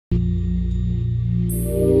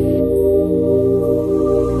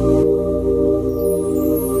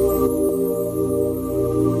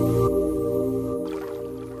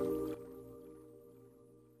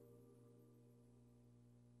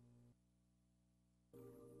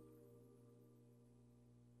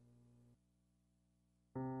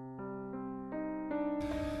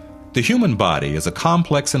The human body is a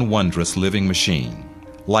complex and wondrous living machine.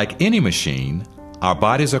 Like any machine, our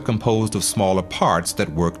bodies are composed of smaller parts that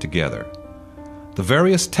work together. The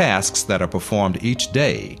various tasks that are performed each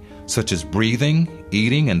day, such as breathing,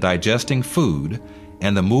 eating and digesting food,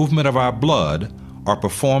 and the movement of our blood, are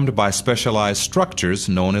performed by specialized structures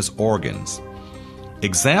known as organs.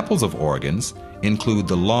 Examples of organs include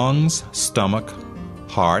the lungs, stomach,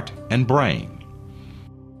 heart, and brain.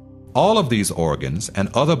 All of these organs and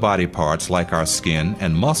other body parts like our skin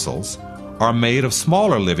and muscles are made of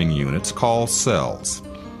smaller living units called cells.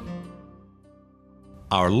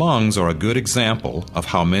 Our lungs are a good example of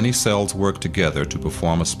how many cells work together to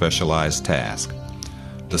perform a specialized task.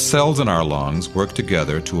 The cells in our lungs work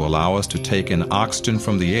together to allow us to take in oxygen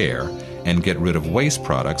from the air and get rid of waste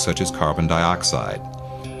products such as carbon dioxide.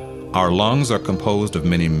 Our lungs are composed of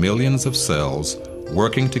many millions of cells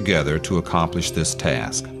working together to accomplish this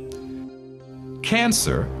task.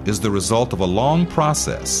 Cancer is the result of a long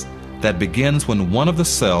process that begins when one of the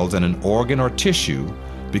cells in an organ or tissue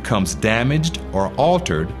becomes damaged or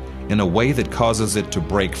altered in a way that causes it to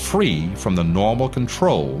break free from the normal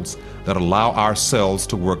controls that allow our cells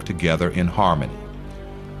to work together in harmony.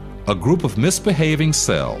 A group of misbehaving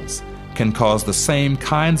cells can cause the same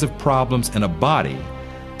kinds of problems in a body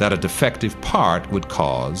that a defective part would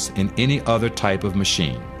cause in any other type of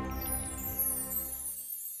machine.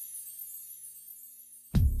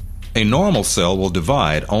 A normal cell will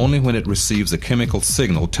divide only when it receives a chemical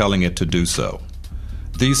signal telling it to do so.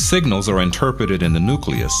 These signals are interpreted in the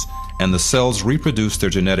nucleus, and the cells reproduce their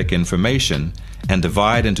genetic information and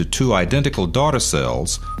divide into two identical daughter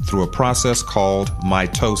cells through a process called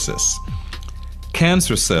mitosis.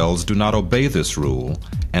 Cancer cells do not obey this rule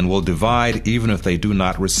and will divide even if they do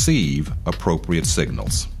not receive appropriate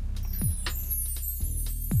signals.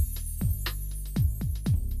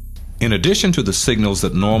 In addition to the signals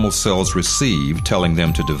that normal cells receive telling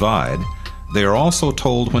them to divide, they are also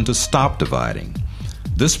told when to stop dividing.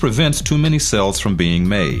 This prevents too many cells from being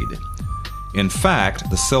made. In fact,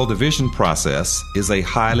 the cell division process is a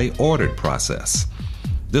highly ordered process.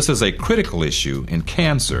 This is a critical issue in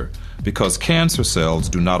cancer because cancer cells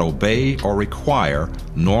do not obey or require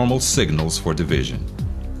normal signals for division.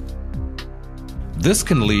 This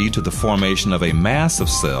can lead to the formation of a mass of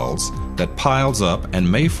cells that piles up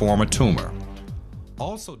and may form a tumor.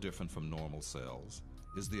 Also different from normal cells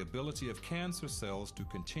is the ability of cancer cells to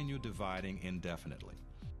continue dividing indefinitely.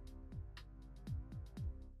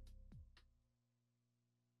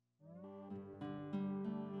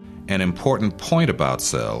 An important point about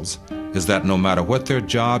cells is that no matter what their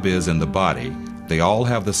job is in the body, they all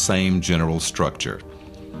have the same general structure.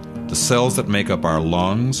 The cells that make up our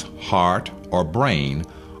lungs, heart, or brain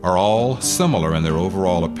are all similar in their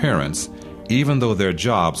overall appearance, even though their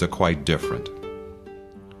jobs are quite different.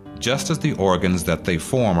 Just as the organs that they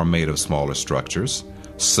form are made of smaller structures,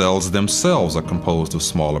 cells themselves are composed of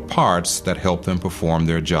smaller parts that help them perform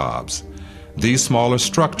their jobs. These smaller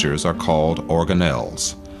structures are called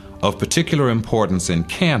organelles. Of particular importance in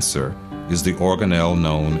cancer is the organelle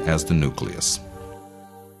known as the nucleus.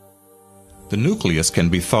 The nucleus can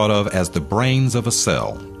be thought of as the brains of a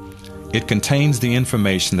cell. It contains the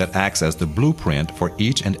information that acts as the blueprint for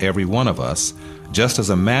each and every one of us, just as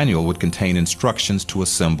a manual would contain instructions to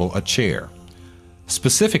assemble a chair.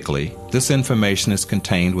 Specifically, this information is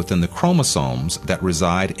contained within the chromosomes that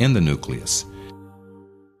reside in the nucleus.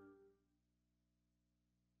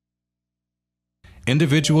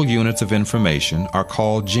 Individual units of information are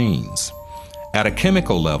called genes. At a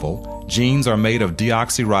chemical level, genes are made of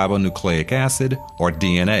deoxyribonucleic acid, or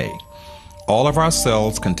DNA. All of our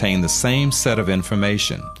cells contain the same set of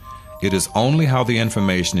information. It is only how the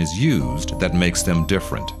information is used that makes them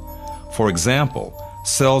different. For example,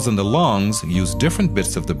 cells in the lungs use different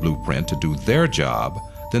bits of the blueprint to do their job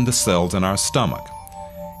than the cells in our stomach.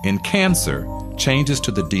 In cancer, changes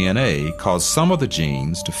to the DNA cause some of the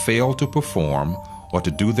genes to fail to perform or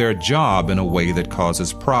to do their job in a way that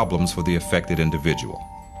causes problems for the affected individual.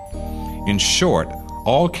 In short,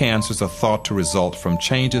 all cancers are thought to result from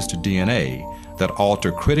changes to DNA that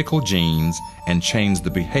alter critical genes and change the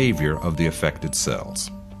behavior of the affected cells.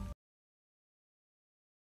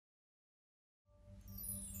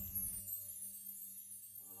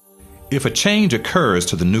 If a change occurs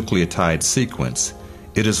to the nucleotide sequence,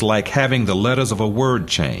 it is like having the letters of a word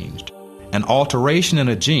changed. An alteration in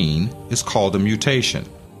a gene is called a mutation.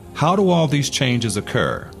 How do all these changes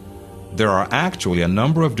occur? There are actually a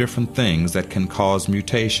number of different things that can cause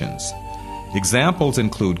mutations. Examples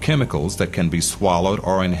include chemicals that can be swallowed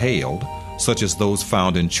or inhaled, such as those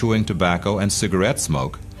found in chewing tobacco and cigarette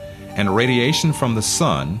smoke, and radiation from the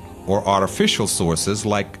sun or artificial sources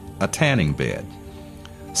like a tanning bed.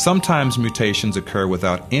 Sometimes mutations occur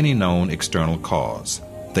without any known external cause.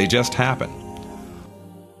 They just happen.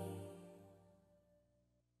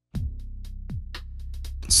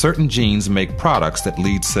 Certain genes make products that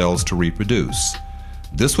lead cells to reproduce.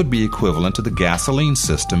 This would be equivalent to the gasoline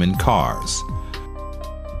system in cars.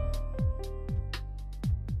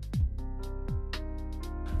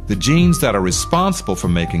 The genes that are responsible for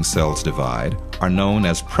making cells divide are known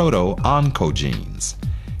as proto-oncogenes.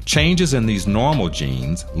 Changes in these normal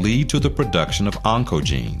genes lead to the production of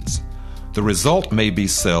oncogenes. The result may be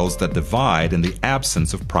cells that divide in the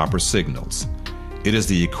absence of proper signals. It is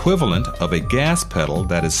the equivalent of a gas pedal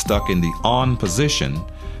that is stuck in the on position,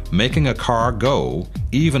 making a car go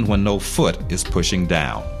even when no foot is pushing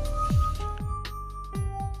down.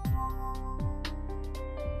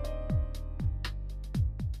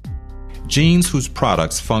 Genes whose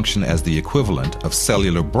products function as the equivalent of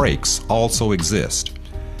cellular brakes also exist.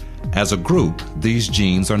 As a group, these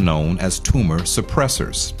genes are known as tumor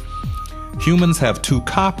suppressors. Humans have 2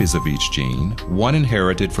 copies of each gene, one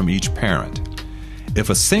inherited from each parent. If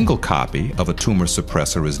a single copy of a tumor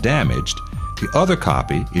suppressor is damaged, the other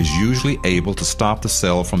copy is usually able to stop the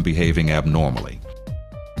cell from behaving abnormally.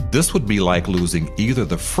 This would be like losing either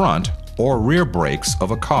the front or rear brakes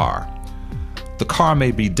of a car. The car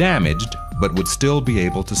may be damaged, but would still be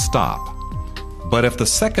able to stop. But if the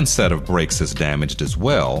second set of brakes is damaged as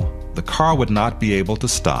well, the car would not be able to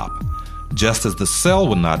stop, just as the cell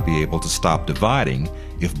would not be able to stop dividing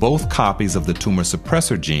if both copies of the tumor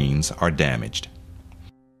suppressor genes are damaged.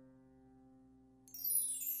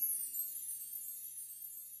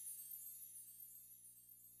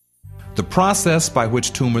 The process by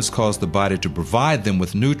which tumors cause the body to provide them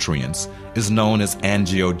with nutrients is known as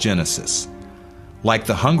angiogenesis. Like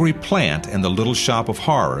the hungry plant in the Little Shop of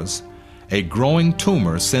Horrors, a growing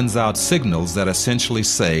tumor sends out signals that essentially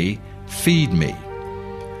say, "Feed me."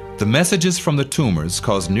 The messages from the tumors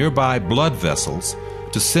cause nearby blood vessels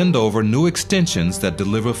to send over new extensions that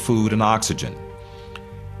deliver food and oxygen.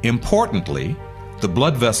 Importantly, the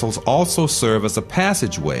blood vessels also serve as a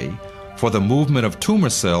passageway for the movement of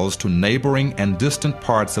tumor cells to neighboring and distant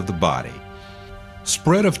parts of the body.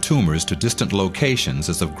 Spread of tumors to distant locations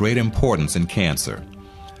is of great importance in cancer.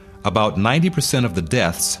 About 90% of the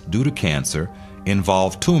deaths due to cancer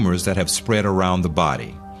involve tumors that have spread around the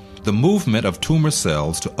body. The movement of tumor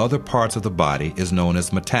cells to other parts of the body is known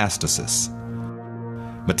as metastasis.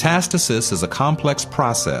 Metastasis is a complex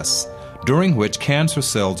process during which cancer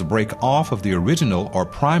cells break off of the original or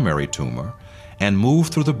primary tumor and move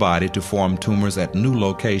through the body to form tumors at new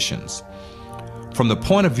locations. From the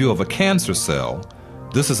point of view of a cancer cell,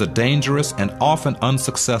 this is a dangerous and often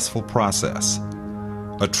unsuccessful process.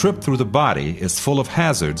 A trip through the body is full of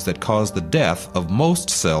hazards that cause the death of most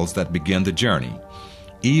cells that begin the journey,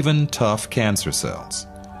 even tough cancer cells.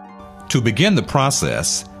 To begin the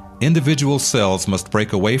process, individual cells must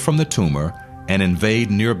break away from the tumor and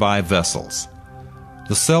invade nearby vessels.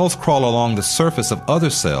 The cells crawl along the surface of other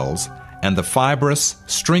cells and the fibrous,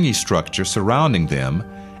 stringy structure surrounding them,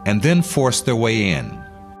 and then force their way in.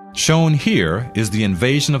 Shown here is the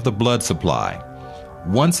invasion of the blood supply.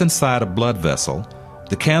 Once inside a blood vessel,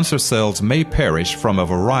 the cancer cells may perish from a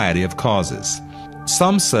variety of causes.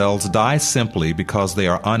 Some cells die simply because they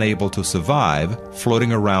are unable to survive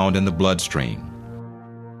floating around in the bloodstream.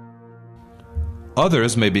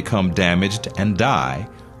 Others may become damaged and die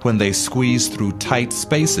when they squeeze through tight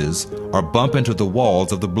spaces or bump into the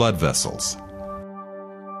walls of the blood vessels.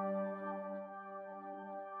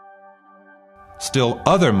 Still,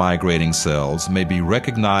 other migrating cells may be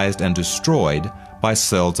recognized and destroyed by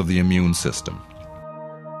cells of the immune system.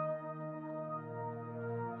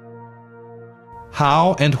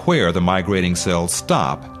 How and where the migrating cells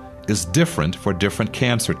stop is different for different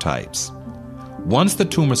cancer types. Once the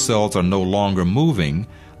tumor cells are no longer moving,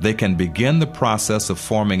 they can begin the process of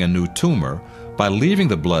forming a new tumor by leaving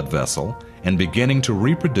the blood vessel and beginning to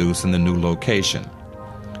reproduce in the new location.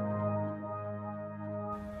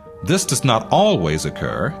 This does not always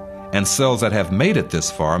occur, and cells that have made it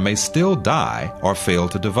this far may still die or fail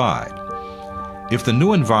to divide. If the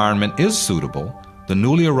new environment is suitable, the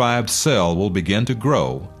newly arrived cell will begin to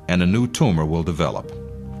grow and a new tumor will develop.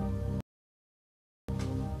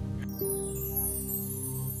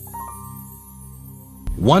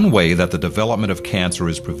 One way that the development of cancer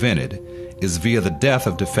is prevented is via the death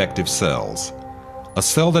of defective cells. A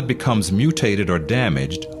cell that becomes mutated or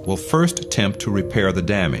damaged will first attempt to repair the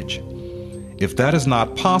damage. If that is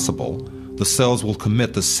not possible, the cells will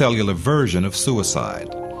commit the cellular version of suicide.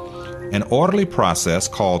 An orderly process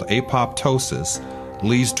called apoptosis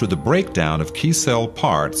leads to the breakdown of key cell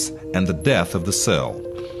parts and the death of the cell.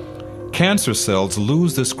 cancer cells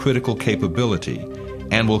lose this critical capability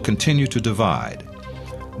and will continue to divide.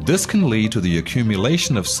 This can lead to the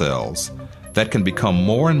accumulation of cells that can become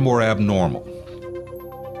more and more abnormal.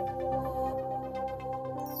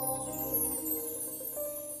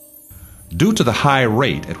 Due to the high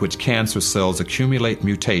rate at which cancer cells accumulate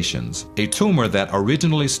mutations, a tumor that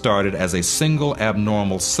originally started as a single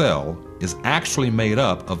abnormal cell is actually made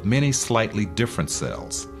up of many slightly different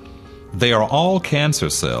cells. They are all cancer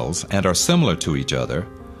cells and are similar to each other,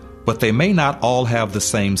 but they may not all have the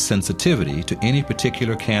same sensitivity to any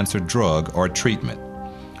particular cancer drug or treatment.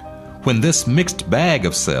 When this mixed bag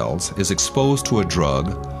of cells is exposed to a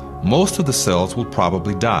drug, most of the cells will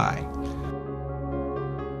probably die.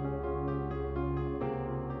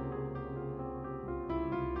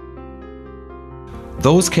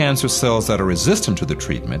 Those cancer cells that are resistant to the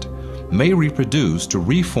treatment may reproduce to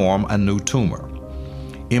reform a new tumor.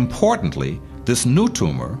 Importantly, this new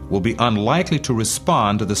tumor will be unlikely to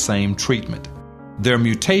respond to the same treatment. Their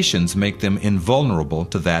mutations make them invulnerable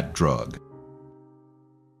to that drug.